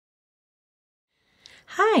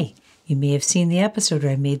Hi, you may have seen the episode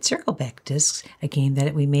where I made circle back discs, a game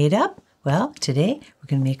that we made up. Well, today we're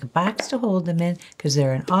going to make a box to hold them in because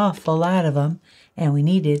there are an awful lot of them and we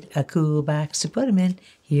needed a cool box to put them in.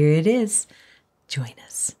 Here it is. Join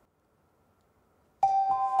us.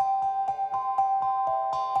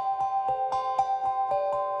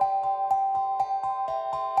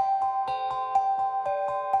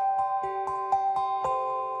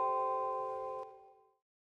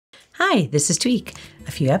 Hi, this is Tweek.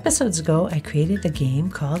 A few episodes ago, I created a game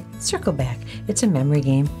called Circle Back. It's a memory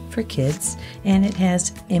game for kids, and it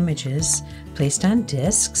has images placed on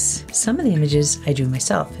discs. Some of the images I drew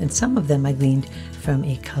myself, and some of them I gleaned from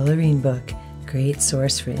a coloring book. Great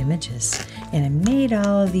source for images. And I made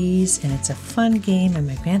all of these, and it's a fun game, and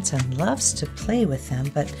my grandson loves to play with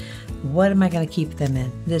them, but what am I going to keep them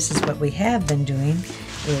in? This is what we have been doing,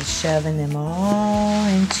 is shoving them all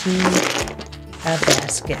into a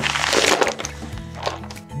basket.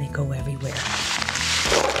 And they go everywhere.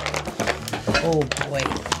 Oh boy.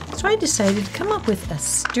 So I decided to come up with a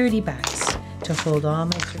sturdy box to hold all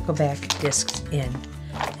my circle back discs in.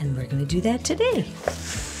 And we're going to do that today.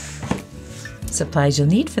 Supplies you'll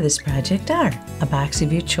need for this project are a box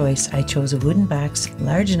of your choice. I chose a wooden box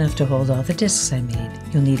large enough to hold all the discs I made.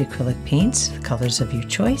 You'll need acrylic paints, the colors of your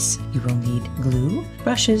choice. You will need glue,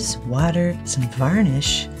 brushes, water, some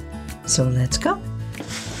varnish. So let's go.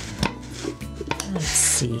 Let's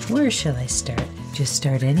see, where shall I start? Just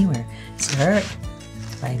start anywhere. Start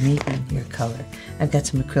by making your color. I've got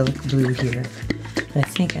some acrylic blue here, but I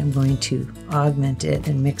think I'm going to augment it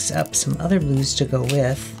and mix up some other blues to go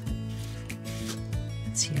with.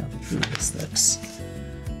 Let's see how blue this looks.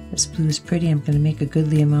 This blue is pretty. I'm going to make a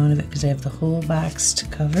goodly amount of it because I have the whole box to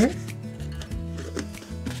cover.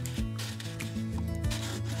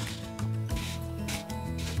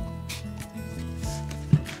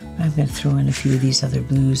 I'm going to throw in a few of these other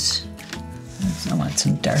blues. I want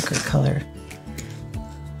some darker color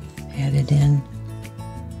added in.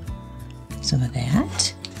 Some of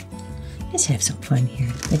that. Let's have some fun here.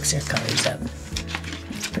 Mix our colors up.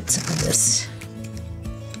 Let's put some of this.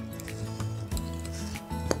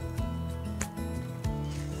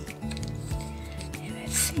 And I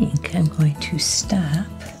think I'm going to stop.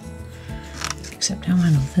 Except I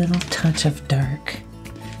want a little touch of dark.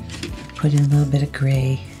 Put in a little bit of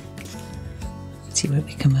gray. See what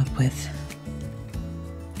we come up with.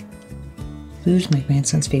 Blue's my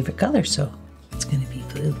grandson's favorite color, so it's going to be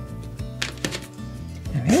blue.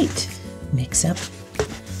 All right, mix up.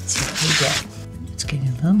 See what we get. It's getting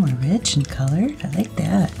a little more rich in color. I like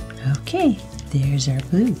that. Okay, there's our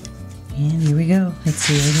blue. And here we go. Let's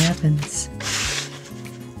see what happens.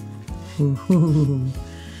 Ooh,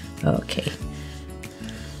 okay.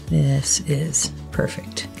 This is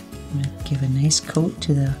perfect. I'm going to give a nice coat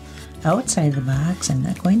to the outside of the box. I'm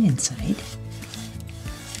not going inside.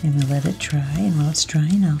 I'm going to let it dry, and while it's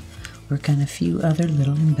drying, I'll work on a few other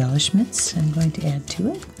little embellishments I'm going to add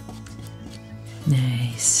to it.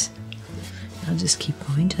 Nice. I'll just keep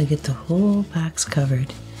going till I get the whole box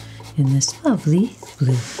covered in this lovely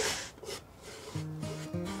blue.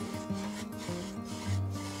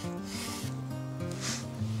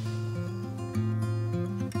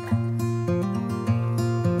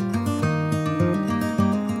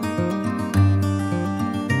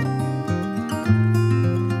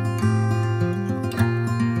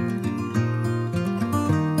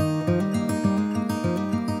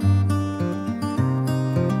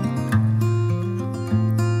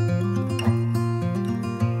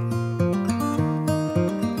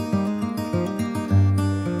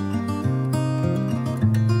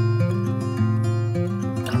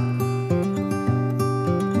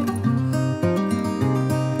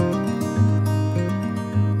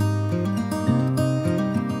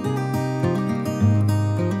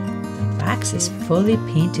 Is fully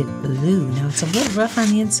painted blue. Now it's a little rough on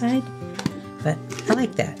the inside, but I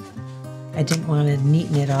like that. I didn't want to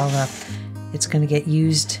neaten it all up. It's going to get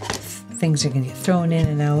used. Things are going to get thrown in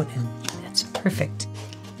and out, and that's perfect.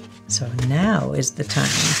 So now is the time.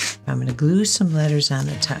 I'm going to glue some letters on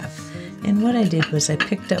the top. And what I did was I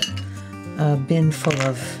picked up a bin full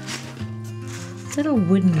of little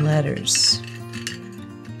wooden letters,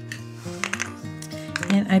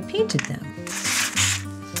 and I painted them.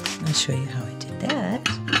 I'll show you how I did that.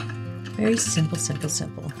 Very simple, simple,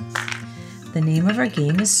 simple. The name of our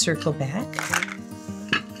game is Circle Back.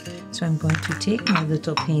 So I'm going to take my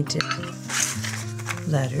little painted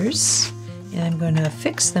letters and I'm going to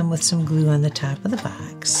affix them with some glue on the top of the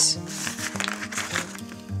box.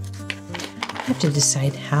 I have to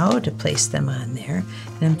decide how to place them on there.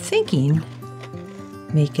 And I'm thinking,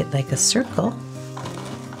 make it like a circle,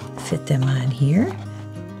 fit them on here,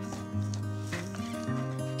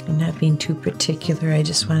 I'm not being too particular. I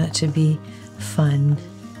just want it to be fun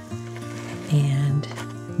and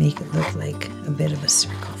make it look like a bit of a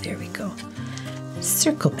circle. There we go.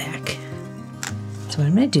 Circle back. So what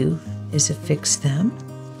I'm going to do is affix them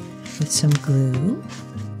with some glue.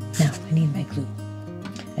 Now, I need my glue.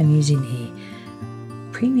 I'm using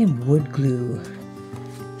a premium wood glue,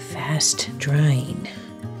 fast drying.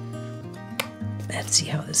 Let's see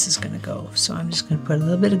how this is going to go. So I'm just going to put a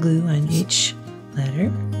little bit of glue on each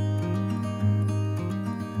letter.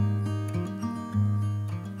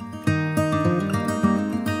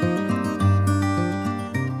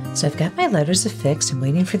 So I've got my letters affixed and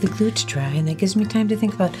waiting for the glue to dry, and that gives me time to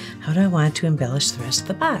think about how do I want to embellish the rest of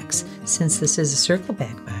the box. Since this is a circle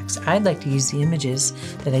back box, I'd like to use the images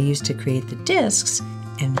that I used to create the discs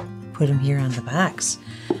and put them here on the box.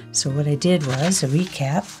 So what I did was a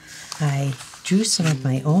recap. I drew some of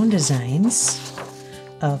my own designs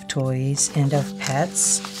of toys and of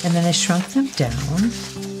pets, and then I shrunk them down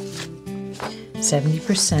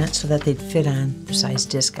 70% so that they'd fit on the size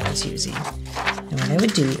disc I was using. And what I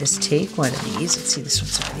would do is take one of these, let's see, this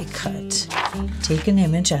one's already cut. Take an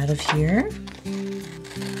image out of here.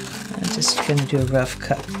 I'm just going to do a rough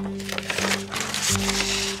cut.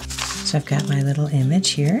 So I've got my little image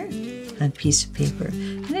here on a piece of paper,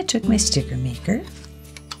 and I took my sticker maker.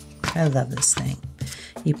 I love this thing.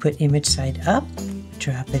 You put image side up,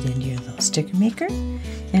 drop it into your little sticker maker,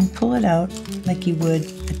 and pull it out like you would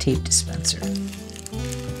a tape dispenser.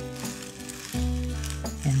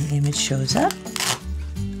 And the image shows up.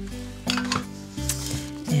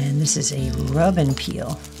 And this is a rub and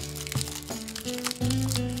peel.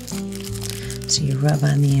 So you rub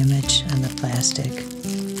on the image on the plastic.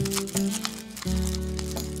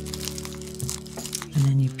 And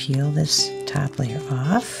then you peel this top layer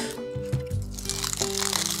off.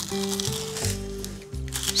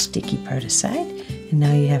 Sticky part aside. And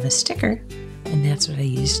now you have a sticker. And that's what I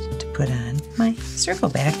used to put on my circle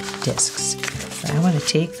back discs. So I want to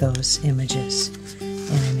take those images,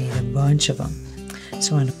 and I made a bunch of them.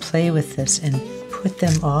 So I want to play with this and put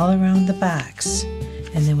them all around the box.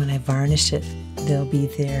 And then when I varnish it, they'll be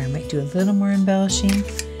there. I might do a little more embellishing.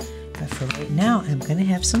 But for right now, I'm going to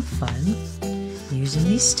have some fun using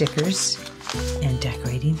these stickers and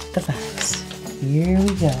decorating the box. Here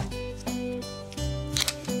we go.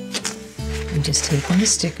 I'm just taking the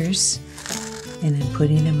stickers and then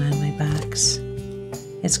putting them on my box.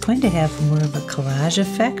 It's going to have more of a collage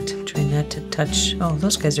effect. Try not to touch, oh,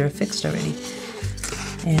 those guys are affixed already.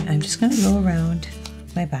 And I'm just going to go around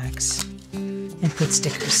my box and put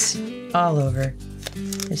stickers all over.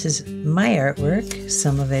 This is my artwork.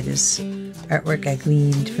 Some of it is artwork I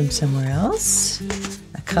gleaned from somewhere else.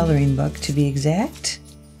 A coloring book, to be exact.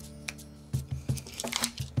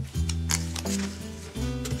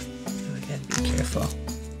 Oh, I gotta be careful.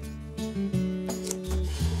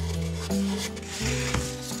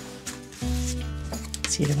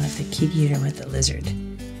 See, I don't want the kitty, I don't want the lizard.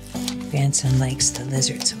 Grandson likes the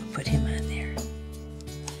lizard, so we'll put him on there.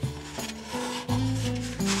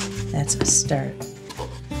 That's a start.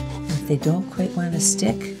 If they don't quite want to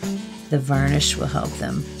stick, the varnish will help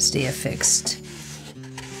them stay affixed.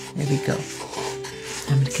 There we go.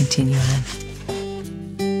 I'm going to continue on.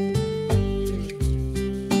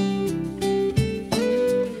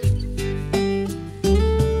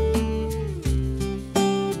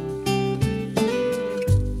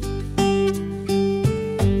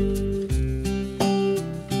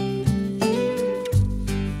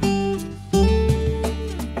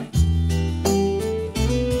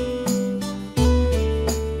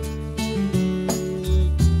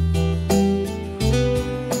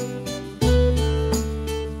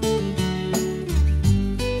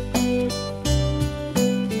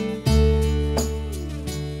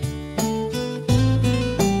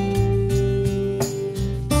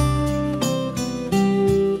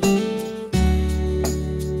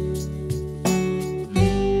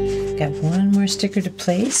 Got one more sticker to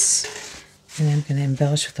place, and I'm going to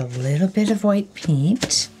embellish with a little bit of white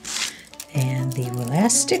paint. And the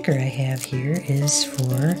last sticker I have here is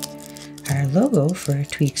for our logo for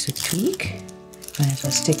Tweeks with Tweek. Might as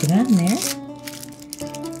well stick it on there.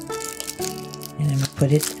 And I'm going to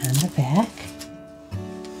put it on the back.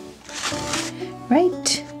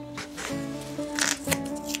 Right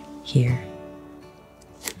here.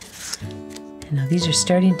 Now these are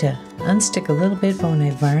starting to unstick a little bit, but when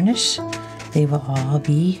I varnish, they will all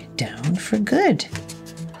be down for good.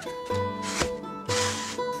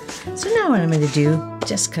 So now what I'm going to do,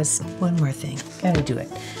 just because one more thing, gotta do it.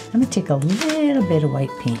 I'm going to take a little bit of white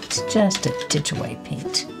paint, just a titch of white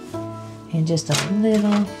paint, and just a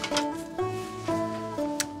little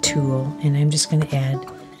tool, and I'm just going to add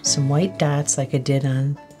some white dots like I did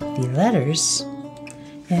on the letters.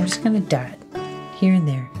 And I'm just going to dot here and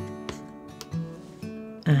there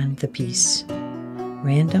on the piece.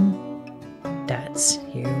 Random dots.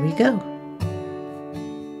 Here we go.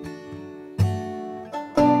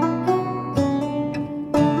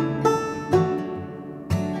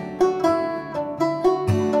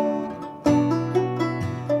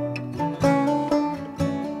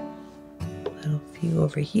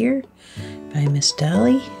 Over here by Miss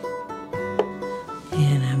Dolly,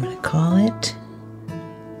 and I'm going to call it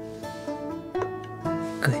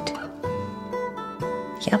good.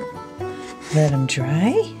 Yep. Let them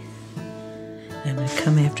dry. I'm going to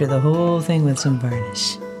come after the whole thing with some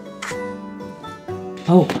varnish.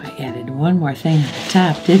 Oh, I added one more thing at the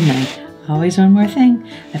top, didn't I? Always one more thing.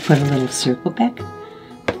 I put a little circle back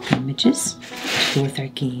images to go with our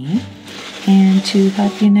game and to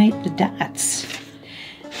help unite the dots.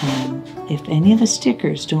 If any of the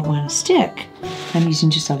stickers don't want to stick, I'm using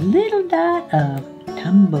just a little dot of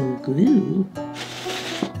tumble glue.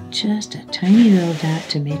 Just a tiny little dot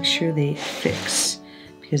to make sure they fix.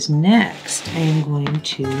 Because next I am going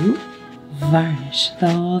to varnish the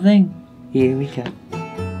whole thing. Here we go.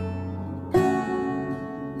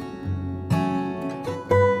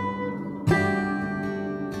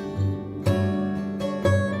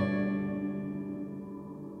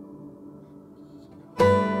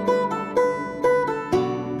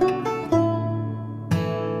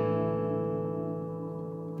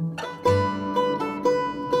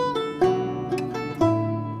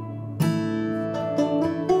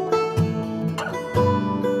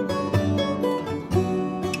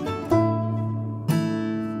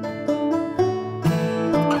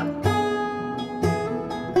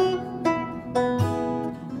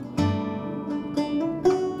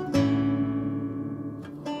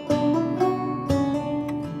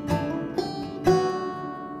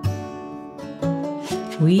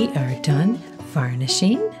 We are done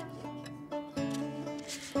varnishing.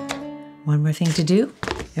 One more thing to do,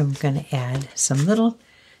 and we're going to add some little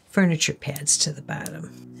furniture pads to the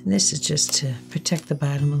bottom. And this is just to protect the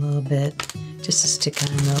bottom a little bit, just to stick on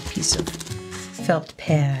a little piece of felt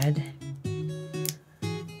pad. And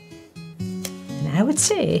I would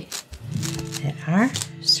say that our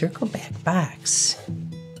circle back box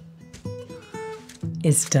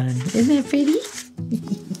is done. Isn't that pretty?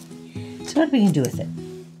 So what are we going to do with it?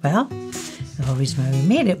 Well, the whole reason why we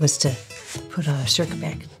made it was to put all our circle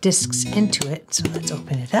back discs into it. So let's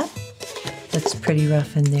open it up. Looks pretty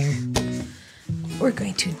rough in there. We're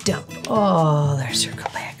going to dump all our circle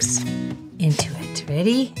backs into it.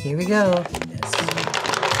 Ready? Here we go. Okay.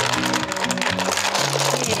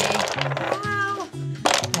 Wow.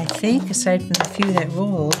 I think aside from the few that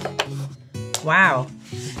rolled, wow,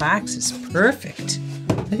 the box is perfect.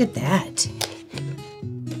 Look at that.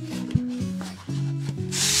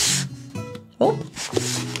 Oh, a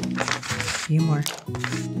few more.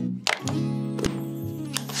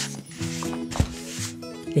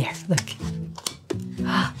 There, look.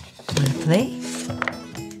 Want to play?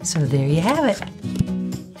 So there you have it.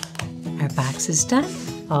 Our box is done,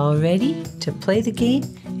 all ready to play the game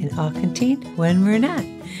and all contained when we're not.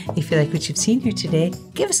 If you like what you've seen here today,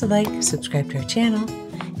 give us a like, subscribe to our channel,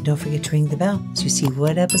 and don't forget to ring the bell so you see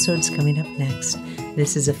what episode is coming up next.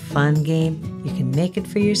 This is a fun game. You can make it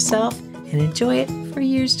for yourself and enjoy it for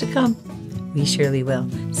years to come. We surely will.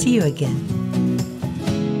 See you again.